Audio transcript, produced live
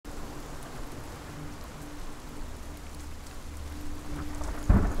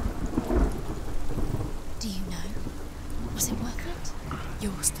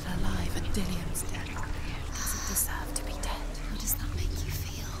You're still alive and Dillian's dead. He doesn't deserve to be dead. How does that make you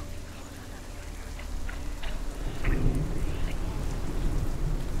feel?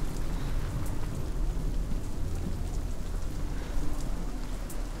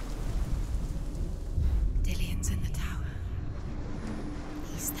 Dillian's in the tower.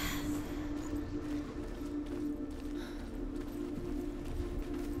 He's there.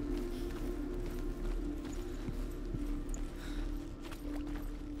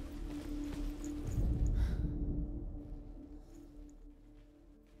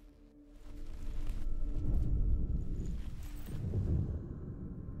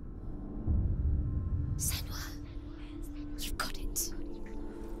 Senua, you've got it.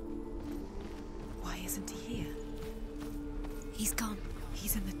 Why isn't he here? He's gone.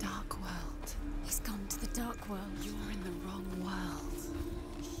 He's in the dark world. He's gone to the dark world. You're in the wrong world.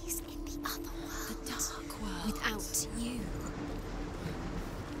 He's in the other world. The dark world. Without you.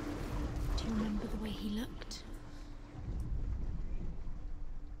 Do you remember the way he looked?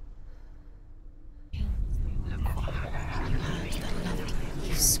 Look what happened. You heard that lovely.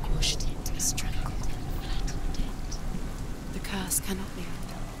 You squashed it, strangled it, flattened it. The curse cannot be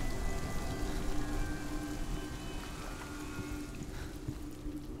undone.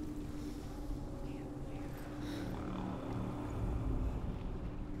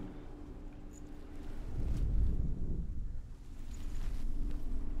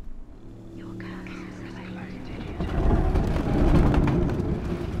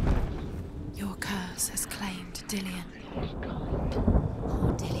 Your curse has claimed Dillian.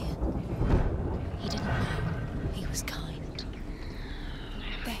 Poor Dillian. He didn't know. He was kind.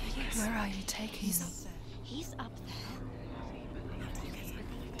 There he is. Where are you taking me? He's up there.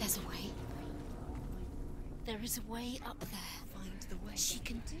 There's a way. There is a way up there. Find the way. She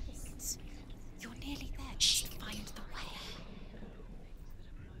can do it. You're nearly there. She can find the way.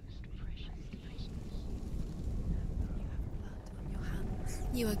 On your hands.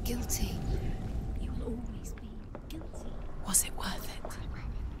 You are guilty. You will always be guilty. Was it worth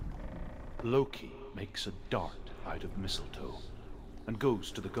it? Loki makes a dart out of mistletoe and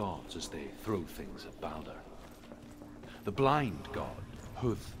goes to the gods as they throw things at Balder. The blind god,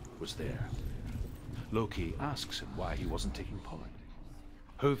 Huth, was there. Loki asks him why he wasn't taking part.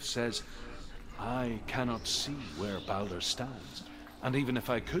 Huth says, I cannot see where Balder stands, and even if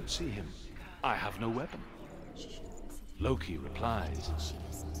I could see him, I have no weapon. Loki replies,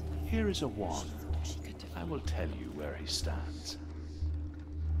 here is a wand. I will tell you where he stands.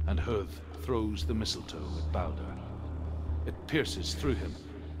 And Huth throws the mistletoe at Balder. It pierces through him,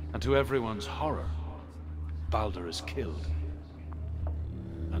 and to everyone's horror, Balder is killed.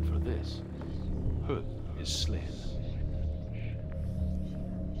 And for this, Huth is slain.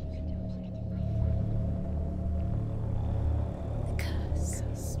 The curse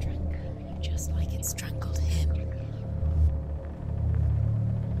strangled you just like it strangled him.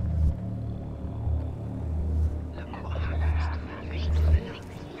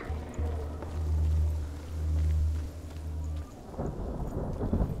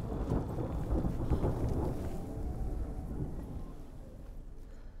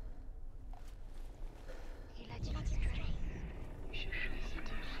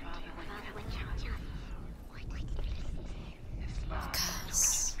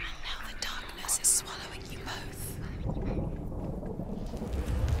 Now the darkness is swallowing you both.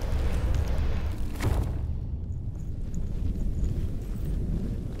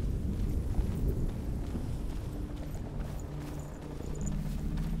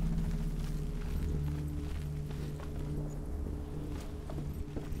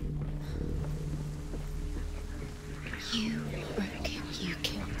 You broke him. You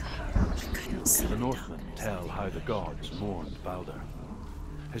killed him. You couldn't see The Northmen tell how the gods mourned Balder.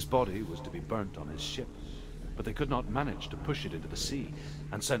 His body was to be burnt on his ship, but they could not manage to push it into the sea,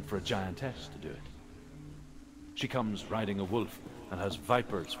 and sent for a giantess to do it. She comes riding a wolf and has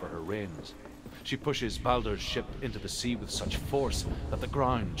vipers for her reins. She pushes Balder's ship into the sea with such force that the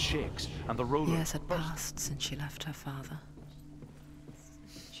ground shakes and the rollers Years had burst. passed since she left her father.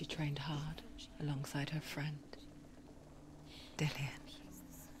 She trained hard alongside her friend, Dillian.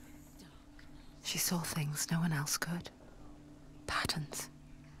 She saw things no one else could. Patterns,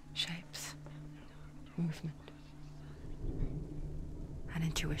 shapes, movement. An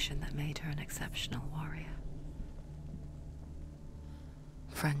intuition that made her an exceptional warrior.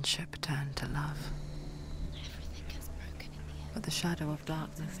 Friendship turned to love. Everything gets broken in the end. But the shadow of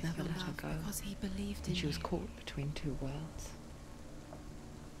darkness never let her go. Because he believed in And she was you. caught between two worlds.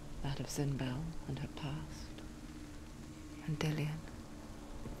 That of Zinbel and her past. And Dillian.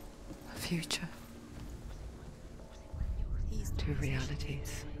 Her future. Two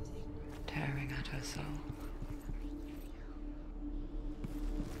realities tearing at her soul.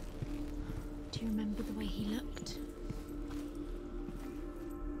 Do you remember the way he looked?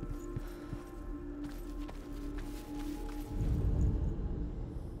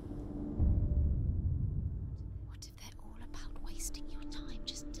 What if they're all about wasting your time,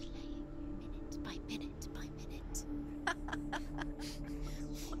 just delaying minute by minute by minute?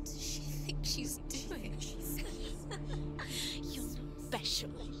 What does she think she's doing? You're special.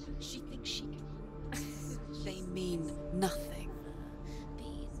 She thinks she can. They mean nothing.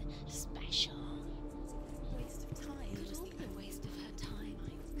 Being special. Waste of time. It was the waste of her time.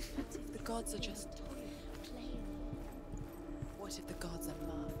 What if the gods are just Playing. What if the gods are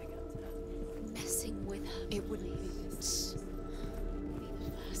laughing at her? Messing with her. It wouldn't be this. Be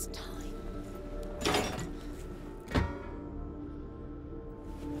the first time.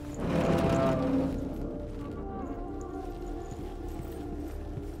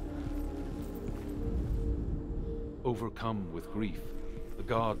 Overcome with grief, the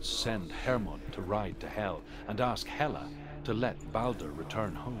gods send Hermod to ride to Hell and ask Hela to let Balder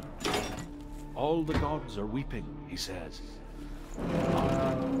return home. All the gods are weeping, he says.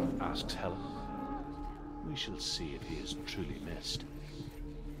 "Why?" asks Hela. "We shall see if he is truly missed.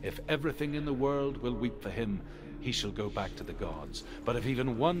 If everything in the world will weep for him, he shall go back to the gods. But if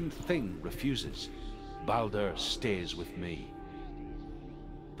even one thing refuses, Balder stays with me."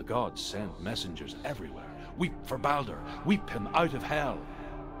 The gods send messengers everywhere. "Weep for Balder! Weep him out of Hell!"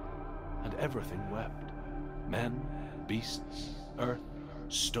 And everything wept. Men, beasts, earth,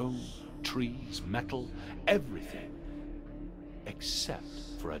 stone, trees, metal, everything. Except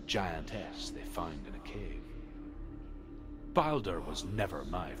for a giantess they find in a cave. "Balder was never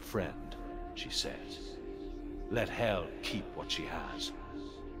my friend," she says. "Let Hel keep what she has."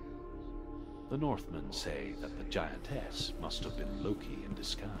 The Northmen say that the giantess must have been Loki in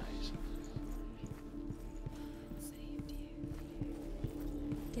disguise.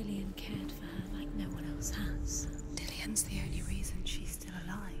 Dillian cared for her like no one else has. Dillian's the only reason she's still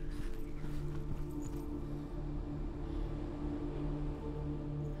alive.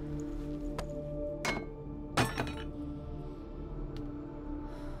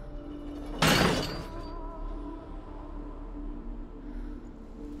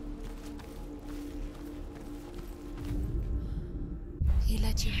 He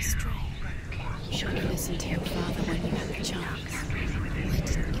led you astray. You should have listened to your father when you had the chance. Why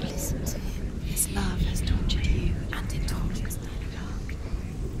didn't you listen to him? His love has tortured you, and it tortures me.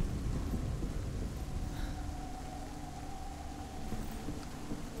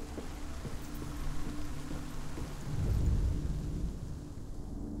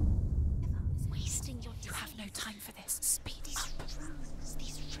 Wasting your time. You have no time for this. Speed up.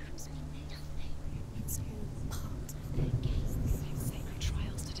 These rooms mean nothing. It's all part of their game. Sacred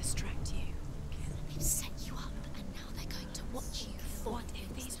trials to distract you. They've set you up, and now they're going to watch you. What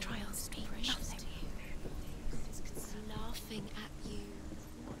if these trials mean nothing? It's laughing at you.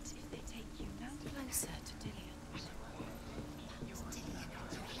 What if they take you no closer to Dillian? Dillian,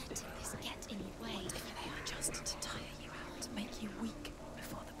 you're letting this get in your way. If they are just to tire you out, make you weak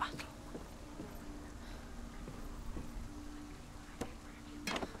before the battle.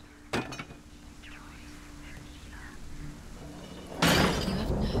 You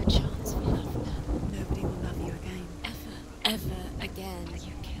have no chance for love now. Nobody will love you again. Ever again.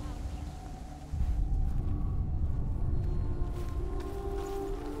 You kill.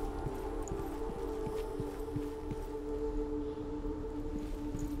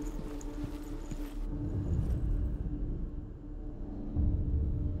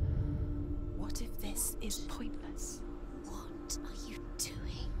 What if this is pointless? What are you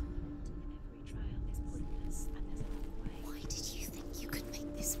doing? Every trial is pointless, and there's another way. Why did you think you could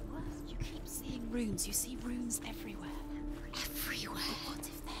make this work? You keep seeing runes. You see runes everywhere. Everywhere. But what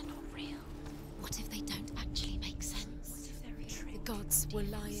if they're not real? What if they don't actually make sense? What if they're a trick? The gods were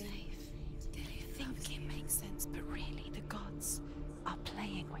lying. You think it makes sense, but really the gods are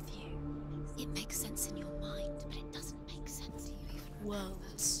playing with you. It makes sense in your mind, but it doesn't make sense to you even.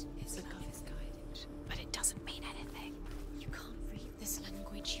 Worlds. The god is guided, but it doesn't mean anything. You can't read this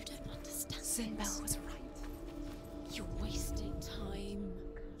language. You don't understand. Sinbel was right. You're wasting time.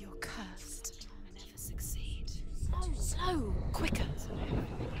 You're cursed. You'll never succeed. Oh, Slow. quicker.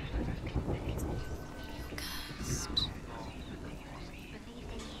 You're cursed.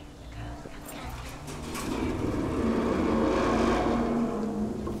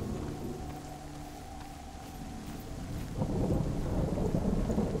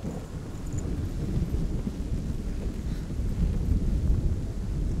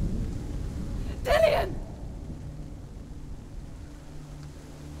 Dillian!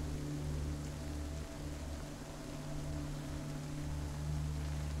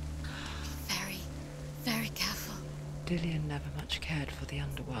 Dillian never much cared for the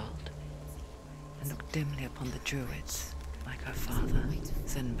underworld, and looked dimly upon the druids, like her father,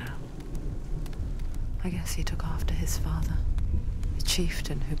 Zinbao. I guess he took after his father, a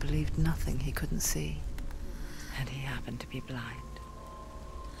chieftain who believed nothing he couldn't see, and he happened to be blind.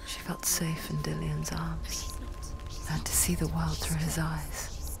 She felt safe in Dillian's arms, learned to see the world through his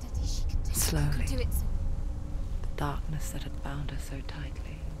eyes. Slowly, the darkness that had bound her so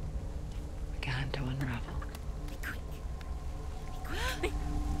tightly began to unravel. Be quick. Be quick.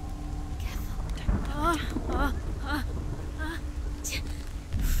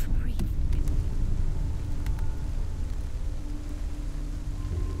 Careful. Breathe.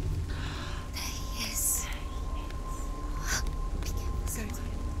 There he is. Be careful.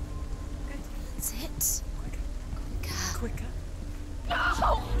 Go. That's it. Quicker. No!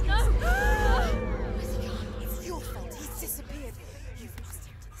 Where's he gone? It's your fault. He's disappeared. You've lost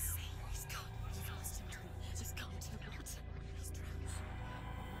him to the sea. He's gone. You've lost him to the... He's gone to the water. He's drowned.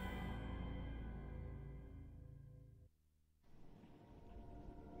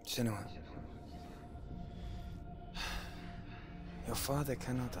 Senua, your father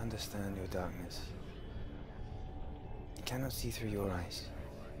cannot understand your darkness. He cannot see through your eyes.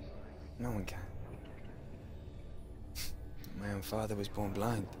 No one can. My own father was born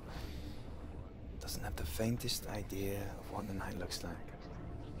blind. Doesn't have the faintest idea of what the night looks like.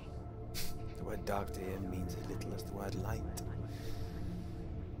 The word dark to him means as little as the word light.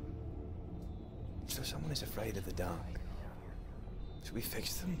 So someone is afraid of the dark. Should we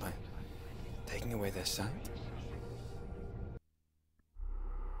fix them by taking away their sight?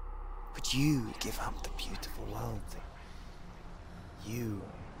 Would you give up the beautiful world that you,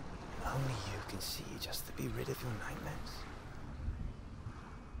 and only you, can see just to be rid of your nightmares?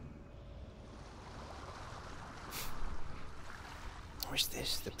 Or is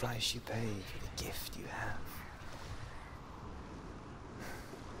this the price you pay for the gift you have?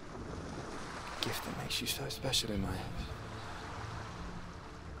 A gift that makes you so special in my eyes.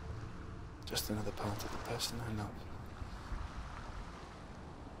 Just another part of the person I love.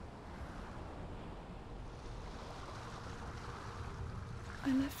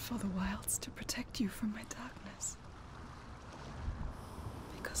 I left for the wilds to protect you from my darkness.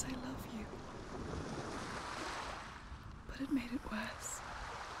 Because I love you. But it made it worse.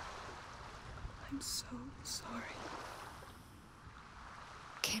 I'm so sorry.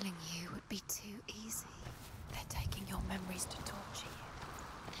 Killing you would be too easy. They're taking your memories to torture you.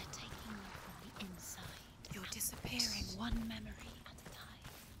 They're taking you from the inside. You're disappearing one memory at a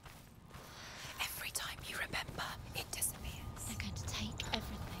time. Every time you remember, it disappears. They're going to take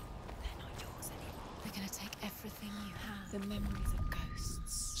everything. They're not yours anymore. They're going to take everything you have. The memories of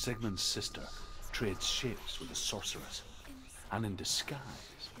ghosts. Sigmund's sister trades shapes with a sorceress, and in disguise,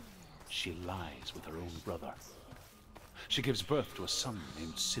 she lies with her own brother. She gives birth to a son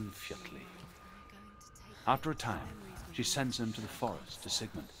named Sinfjotli. After a time, she sends him to the forest to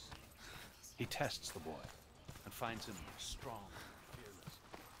Sigmund. He tests the boy and finds him strong and fearless.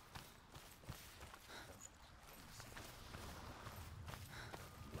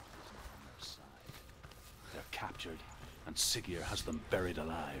 On their side. They're captured, and Siggeir has them buried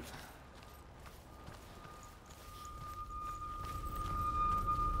alive.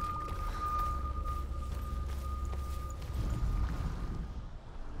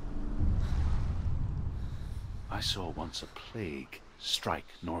 I saw once a plague strike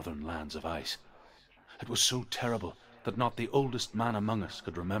northern lands of ice. It was so terrible that not the oldest man among us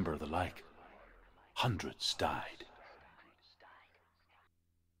could remember the like. Hundreds died.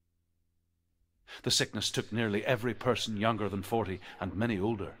 The sickness took nearly every person younger than 40 and many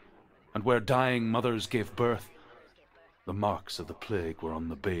older, and where dying mothers gave birth, the marks of the plague were on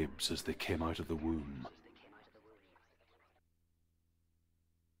the babes as they came out of the womb.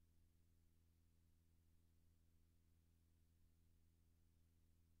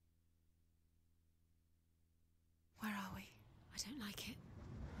 Where are we? I don't like it.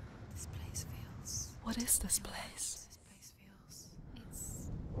 This place feels... What is this place? This place feels...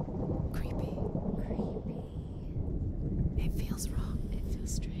 It's creepy. creepy. It feels wrong. It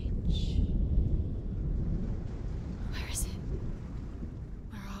feels strange. Where is it?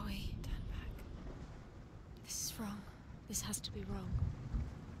 Where are we? Turn back. This is wrong. This has to be wrong.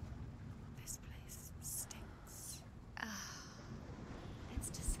 This place stinks. It's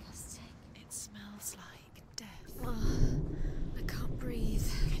disgusting. It smells like death. I can't breathe.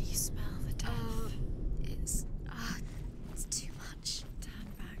 Can you smell the death? It's too much. Turn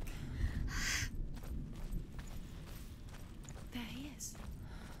back. There he is.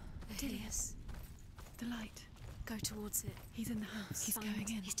 Diaz. The light. Go towards it. He's in the house. He's Find- going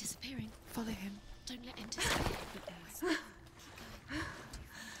in. He's disappearing. Follow him. Don't let him disappear.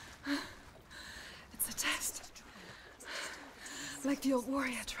 It's a test. Like the old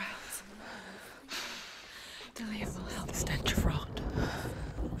warrior trials. Delia will help. The stench of rot.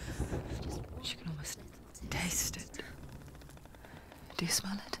 She can almost taste it. Do you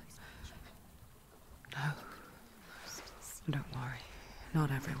smell it? No. Don't worry.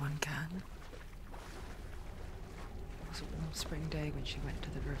 Not everyone can. It was a warm spring day when she went to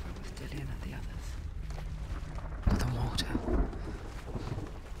the river with Dillian and the others. The water.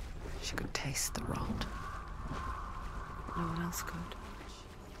 She could taste the rot. No one else could.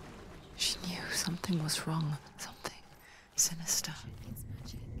 She knew something was wrong. Something sinister.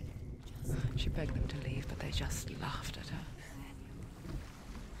 She begged them to leave, but they just laughed at her.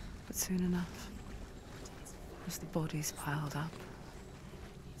 But soon enough, as the bodies piled up,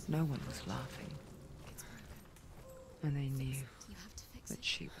 no one was laughing. And they knew that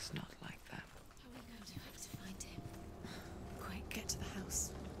she was not like them. You have to find him. Quick, get to the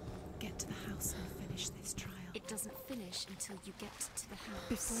house. Get to the house and finish this trial. It doesn't finish until you get to the house.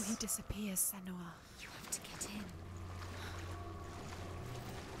 Before he disappears, Senua. You have to get in.